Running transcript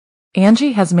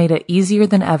Angie has made it easier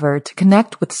than ever to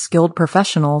connect with skilled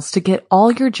professionals to get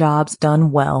all your jobs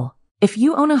done well. If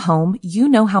you own a home, you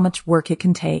know how much work it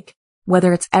can take,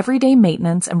 whether it's everyday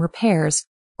maintenance and repairs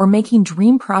or making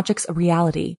dream projects a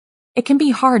reality. It can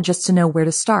be hard just to know where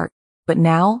to start, but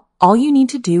now all you need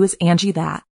to do is Angie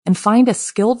that and find a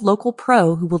skilled local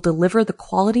pro who will deliver the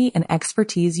quality and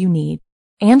expertise you need.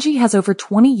 Angie has over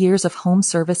 20 years of home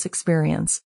service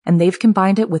experience, and they've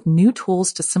combined it with new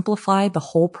tools to simplify the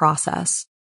whole process.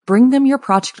 Bring them your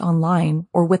project online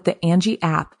or with the Angie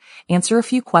app, answer a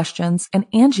few questions, and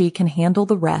Angie can handle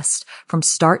the rest from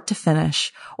start to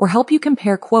finish or help you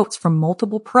compare quotes from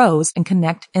multiple pros and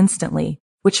connect instantly,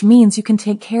 which means you can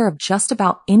take care of just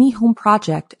about any home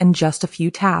project in just a few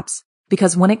taps.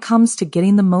 Because when it comes to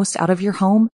getting the most out of your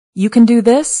home, you can do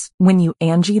this when you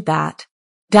Angie that.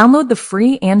 Download the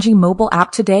free Angie mobile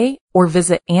app today or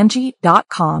visit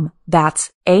Angie.com.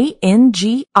 That's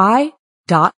ANGI.com.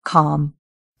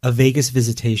 A Vegas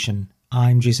Visitation.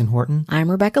 I'm Jason Horton.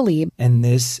 I'm Rebecca Lieb. And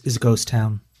this is Ghost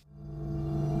Town.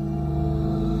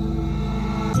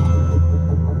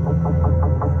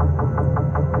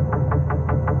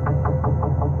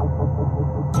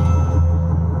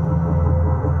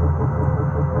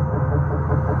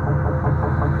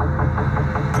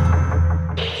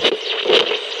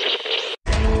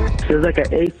 There's like an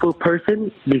 8-foot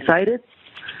person beside it,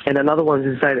 and another one's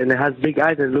inside, and it has big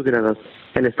eyes and looking at us,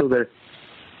 and it's still there.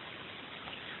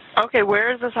 Okay,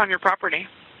 where is this on your property?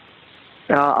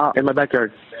 In my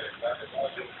backyard.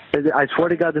 I swear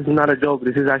to God, this is not a joke.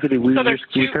 This is actually, we're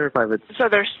terrified of it. So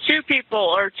there's two people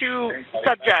or two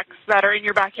subjects that are in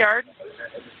your backyard?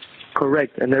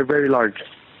 Correct, and they're very large.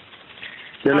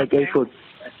 They're like 8 foot,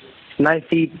 9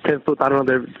 feet, 10 foot. I don't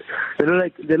know.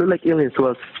 They look like aliens to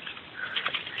us.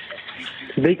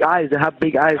 Big eyes. They have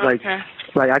big eyes, like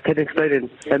I can't explain it.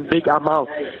 And big mouth.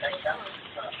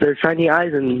 They're shiny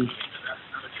eyes, and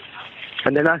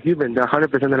they're not human. They're 100%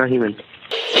 they're not human.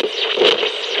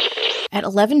 At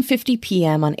 11:50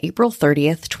 p.m. on April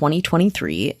 30th,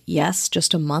 2023, yes,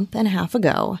 just a month and a half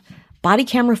ago, body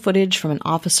camera footage from an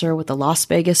officer with the Las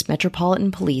Vegas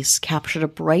Metropolitan Police captured a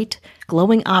bright,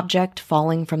 glowing object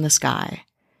falling from the sky.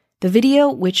 The video,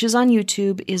 which is on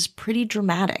YouTube, is pretty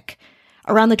dramatic.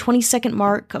 Around the 20-second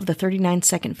mark of the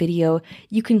 39-second video,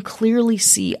 you can clearly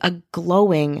see a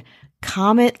glowing,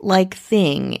 comet-like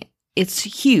thing. It's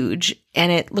huge,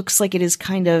 and it looks like it is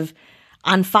kind of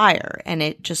on fire, and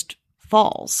it just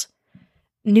falls.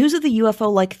 News of the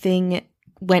UFO-like thing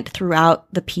went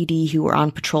throughout the PD who were on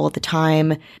patrol at the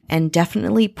time, and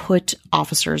definitely put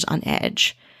officers on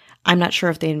edge. I'm not sure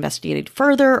if they investigated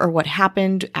further or what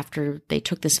happened after they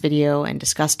took this video and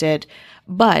discussed it,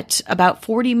 but about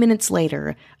 40 minutes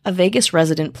later, a Vegas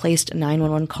resident placed a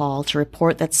 911 call to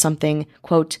report that something,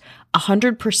 quote,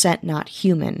 100% not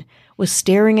human, was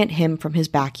staring at him from his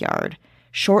backyard,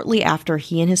 shortly after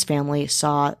he and his family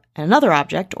saw another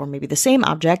object, or maybe the same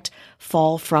object,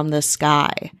 fall from the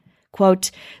sky.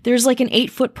 Quote, there's like an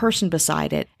 8-foot person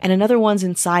beside it, and another one's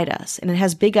inside us, and it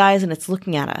has big eyes and it's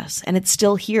looking at us, and it's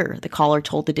still here, the caller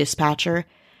told the dispatcher.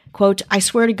 Quote, I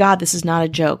swear to God, this is not a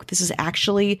joke. This is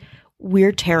actually,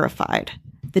 we're terrified.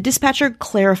 The dispatcher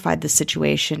clarified the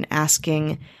situation,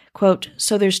 asking, quote,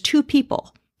 so there's 2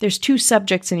 people. There's 2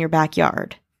 subjects in your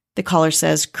backyard. The caller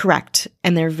says, correct,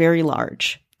 and they're very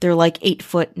large. They're like 8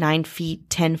 foot, 9 feet,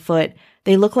 10 foot.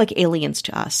 They look like aliens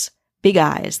to us. Big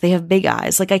eyes. They have big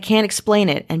eyes. Like I can't explain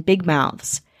it. And big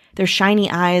mouths. They're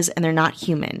shiny eyes and they're not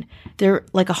human. They're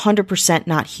like 100%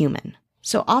 not human.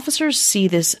 So officers see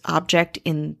this object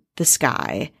in the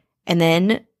sky. And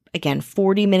then, again,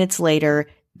 40 minutes later,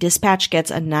 dispatch gets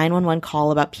a 911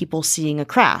 call about people seeing a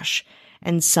crash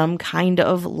and some kind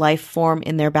of life form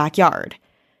in their backyard.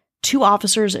 2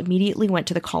 officers immediately went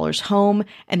to the caller's home,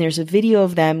 and there's a video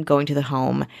of them going to the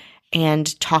home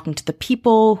and talking to the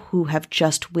people who have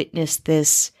just witnessed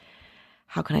this,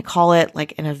 how can I call it,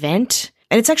 like an event?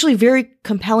 And it's actually very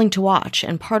compelling to watch.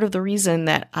 And part of the reason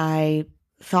that I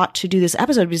thought to do this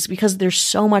episode is because there's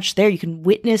so much there. You can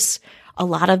witness a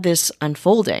lot of this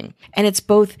unfolding. And it's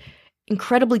both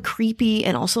incredibly creepy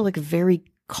and also like very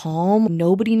calm.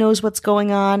 Nobody knows what's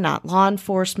going on, not law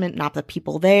enforcement, not the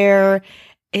people there.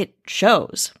 It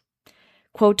shows.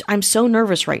 Quote, I'm so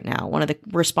nervous right now, one of the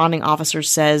responding officers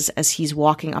says as he's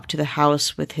walking up to the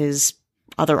house with his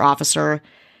other officer.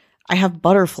 I have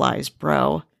butterflies,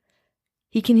 bro.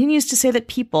 He continues to say that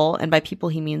people, and by people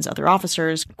he means other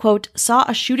officers, quote, saw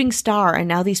a shooting star and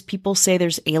now these people say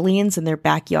there's aliens in their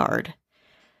backyard.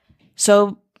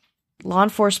 So law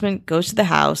enforcement goes to the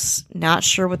house, not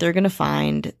sure what they're going to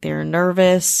find. They're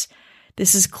nervous.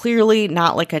 This is clearly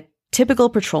not like a typical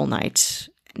patrol night.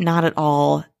 Not at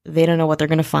all. They don't know what they're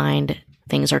going to find.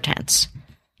 Things are tense.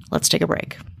 Let's take a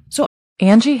break.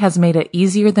 Angie has made it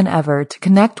easier than ever to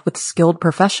connect with skilled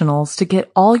professionals to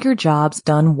get all your jobs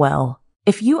done well.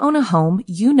 If you own a home,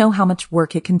 you know how much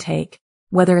work it can take,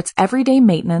 whether it's everyday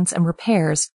maintenance and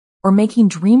repairs or making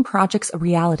dream projects a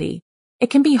reality. It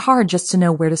can be hard just to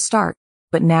know where to start,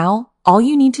 but now all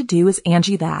you need to do is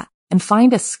Angie that and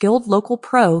find a skilled local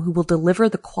pro who will deliver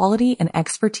the quality and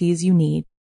expertise you need.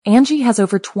 Angie has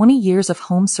over 20 years of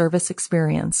home service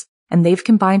experience, and they've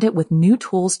combined it with new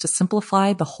tools to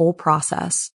simplify the whole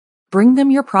process. Bring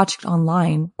them your project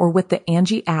online or with the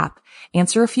Angie app,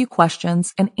 answer a few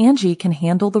questions, and Angie can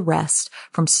handle the rest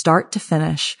from start to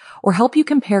finish, or help you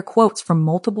compare quotes from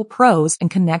multiple pros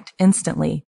and connect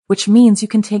instantly, which means you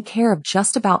can take care of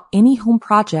just about any home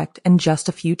project in just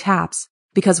a few taps.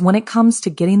 Because when it comes to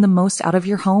getting the most out of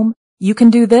your home, you can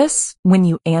do this when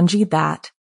you Angie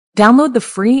that. Download the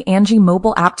free Angie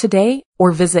mobile app today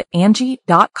or visit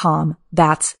Angie.com.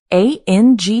 That's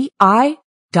ANGI.com.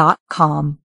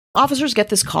 Officers get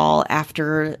this call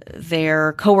after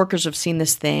their coworkers have seen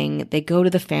this thing. They go to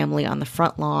the family on the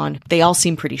front lawn. They all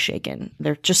seem pretty shaken.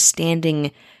 They're just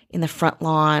standing in the front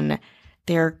lawn.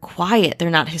 They're quiet. They're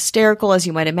not hysterical, as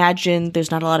you might imagine.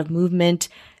 There's not a lot of movement.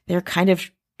 They're kind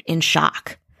of in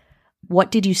shock.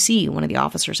 "What did you see?" one of the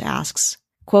officers asks.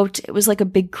 Quote, "It was like a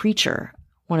big creature,"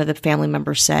 one of the family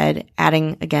members said,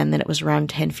 adding again that it was around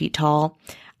 10 feet tall.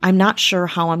 "I'm not sure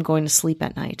how I'm going to sleep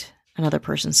at night," another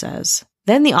person says.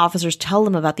 Then the officers tell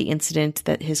them about the incident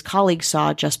that his colleague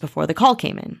saw just before the call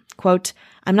came in. Quote,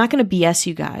 "I'm not going to BS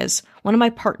you guys. One of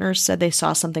my partners said they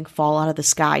saw something fall out of the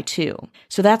sky too.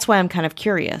 So that's why I'm kind of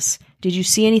curious. Did you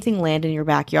see anything land in your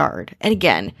backyard?" And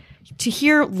again, to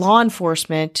hear law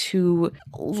enforcement, who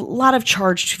a lot of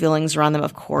charged feelings around them,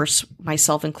 of course,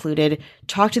 myself included,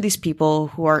 talk to these people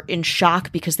who are in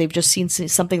shock because they've just seen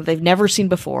something that they've never seen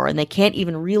before and they can't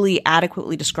even really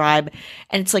adequately describe.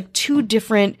 And it's like two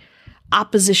different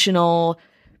oppositional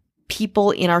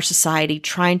people in our society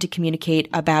trying to communicate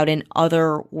about an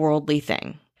otherworldly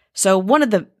thing. So one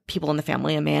of the people in the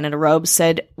family, a man in a robe,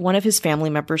 said one of his family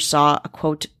members saw a,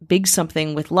 quote, "big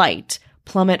something with light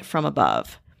plummet from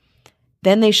above."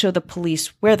 Then they show the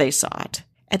police where they saw it.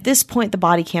 At this point, the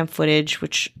body cam footage,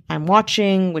 which I'm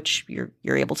watching, which you're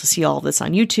able to see all of this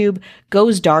on YouTube,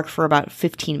 goes dark for about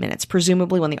 15 minutes,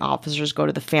 presumably when the officers go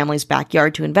to the family's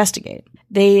backyard to investigate.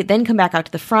 They then come back out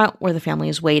to the front where the family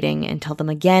is waiting and tell them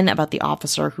again about the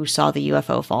officer who saw the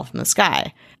UFO fall from the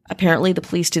sky. Apparently, the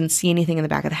police didn't see anything in the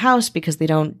back of the house because they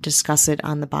don't discuss it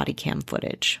on the body cam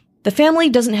footage. The family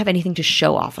doesn't have anything to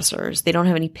show officers. They don't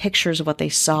have any pictures of what they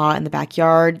saw in the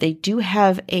backyard. They do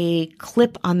have a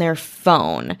clip on their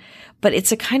phone, but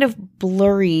it's a kind of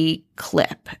blurry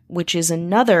clip, which is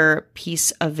another piece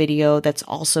of video that's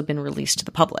also been released to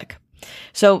the public.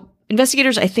 So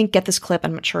investigators, I think, get this clip.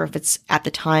 I'm not sure if it's at the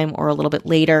time or a little bit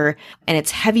later, and it's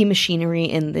heavy machinery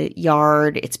in the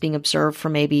yard. It's being observed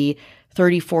from maybe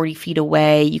 30, 40 feet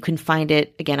away. You can find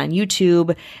it again on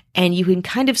YouTube and you can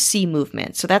kind of see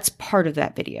movement. So that's part of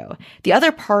that video. The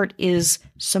other part is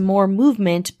some more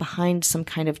movement behind some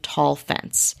kind of tall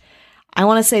fence. I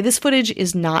want to say this footage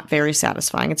is not very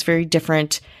satisfying. It's very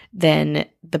different than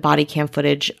the body cam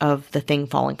footage of the thing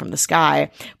falling from the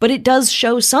sky, but it does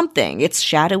show something. It's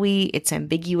shadowy, it's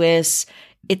ambiguous,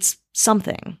 it's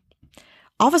something.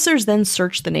 Officers then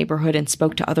searched the neighborhood and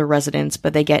spoke to other residents,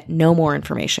 but they get no more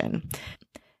information.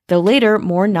 Though later,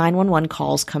 more 911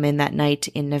 calls come in that night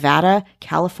in Nevada,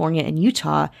 California, and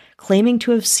Utah, claiming to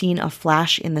have seen a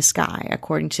flash in the sky,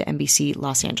 according to NBC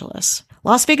Los Angeles.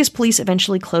 Las Vegas police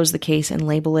eventually close the case and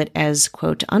label it as,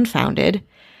 quote, unfounded,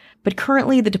 but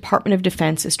currently the Department of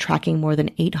Defense is tracking more than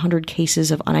 800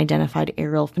 cases of unidentified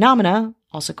aerial phenomena,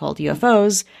 also called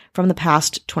UFOs, from the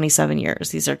past 27 years.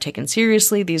 These are taken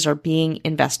seriously. These are being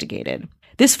investigated.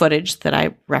 This footage that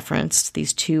I referenced,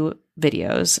 these two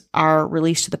videos, are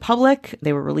released to the public.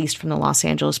 They were released from the Los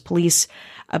Angeles police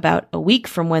about a week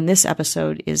from when this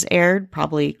episode is aired,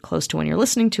 probably close to when you're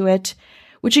listening to it,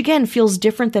 which again feels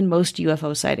different than most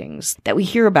UFO sightings that we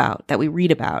hear about, that we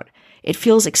read about. It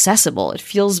feels accessible. It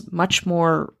feels much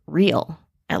more real,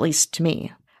 at least to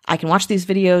me. I can watch these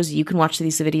videos. You can watch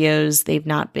these videos. They've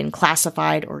not been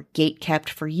classified or gatekept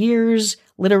for years.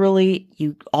 Literally,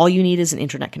 all you need is an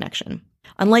internet connection.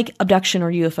 Unlike abduction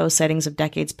or UFO sightings of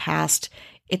decades past,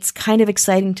 it's kind of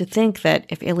exciting to think that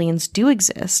if aliens do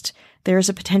exist, there is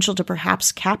a potential to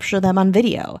perhaps capture them on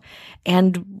video.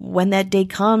 And when that day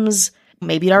comes,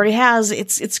 maybe it already has,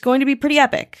 it's going to be pretty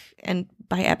epic. And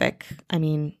by epic, I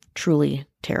mean truly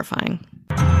terrifying.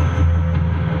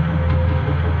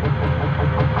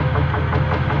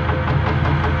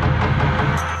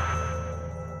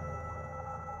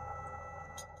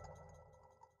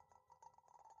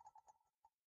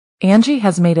 Angie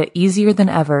has made it easier than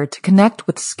ever to connect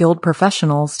with skilled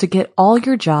professionals to get all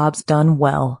your jobs done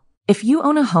well. If you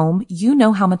own a home, you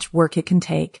know how much work it can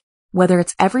take, whether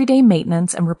it's everyday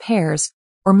maintenance and repairs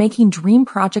or making dream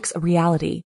projects a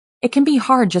reality. It can be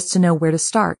hard just to know where to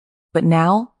start, but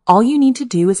now all you need to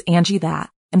do is Angie that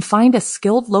and find a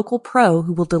skilled local pro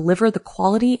who will deliver the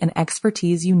quality and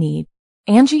expertise you need.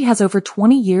 Angie has over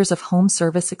 20 years of home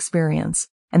service experience,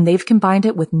 and they've combined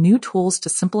it with new tools to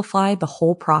simplify the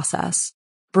whole process.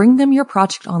 Bring them your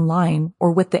project online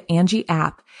or with the Angie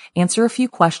app, answer a few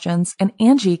questions, and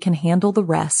Angie can handle the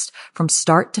rest from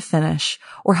start to finish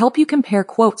or help you compare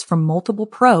quotes from multiple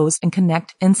pros and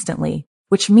connect instantly,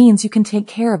 which means you can take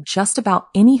care of just about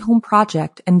any home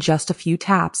project in just a few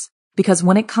taps. Because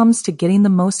when it comes to getting the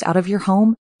most out of your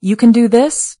home, you can do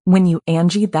this when you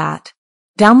Angie that.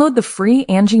 Download the free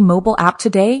Angie mobile app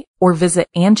today or visit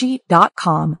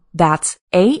Angie.com. That's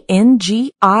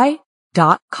ANGI.com.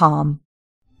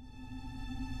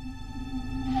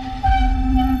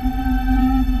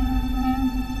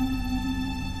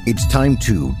 It's time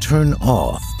to turn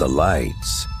off the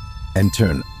lights and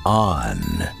turn on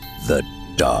the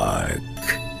dark.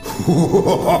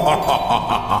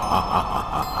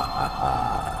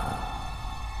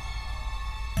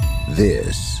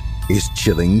 This is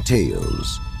Chilling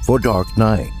Tales for Dark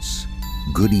Nights.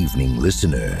 Good evening,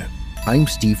 listener. I'm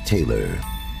Steve Taylor,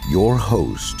 your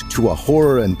host to a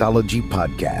horror anthology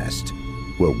podcast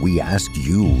where we ask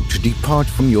you to depart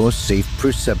from your safe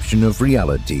perception of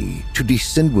reality to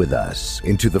descend with us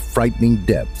into the frightening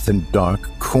depths and dark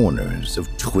corners of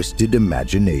twisted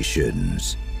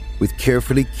imaginations. With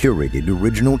carefully curated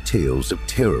original tales of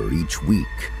terror each week,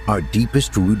 our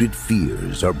deepest rooted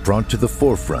fears are brought to the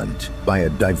forefront by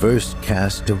a diverse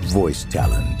cast of voice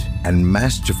talent and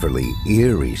masterfully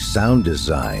eerie sound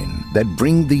design that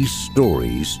bring these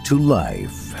stories to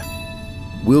life.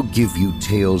 We'll give you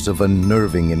tales of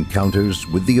unnerving encounters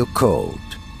with the occult,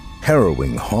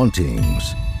 harrowing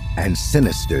hauntings, and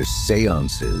sinister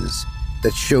seances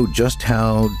that show just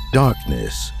how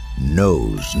darkness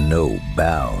knows no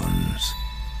bounds.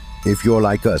 If you're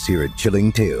like us here at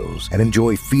Chilling Tales and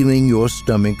enjoy feeling your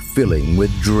stomach filling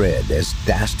with dread as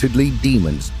dastardly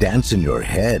demons dance in your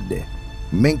head,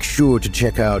 make sure to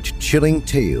check out Chilling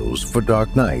Tales for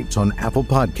Dark Nights on Apple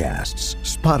Podcasts,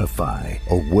 Spotify,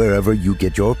 or wherever you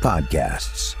get your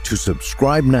podcasts. To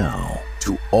subscribe now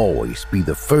to always be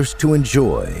the first to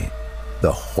enjoy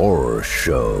the horror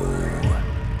show.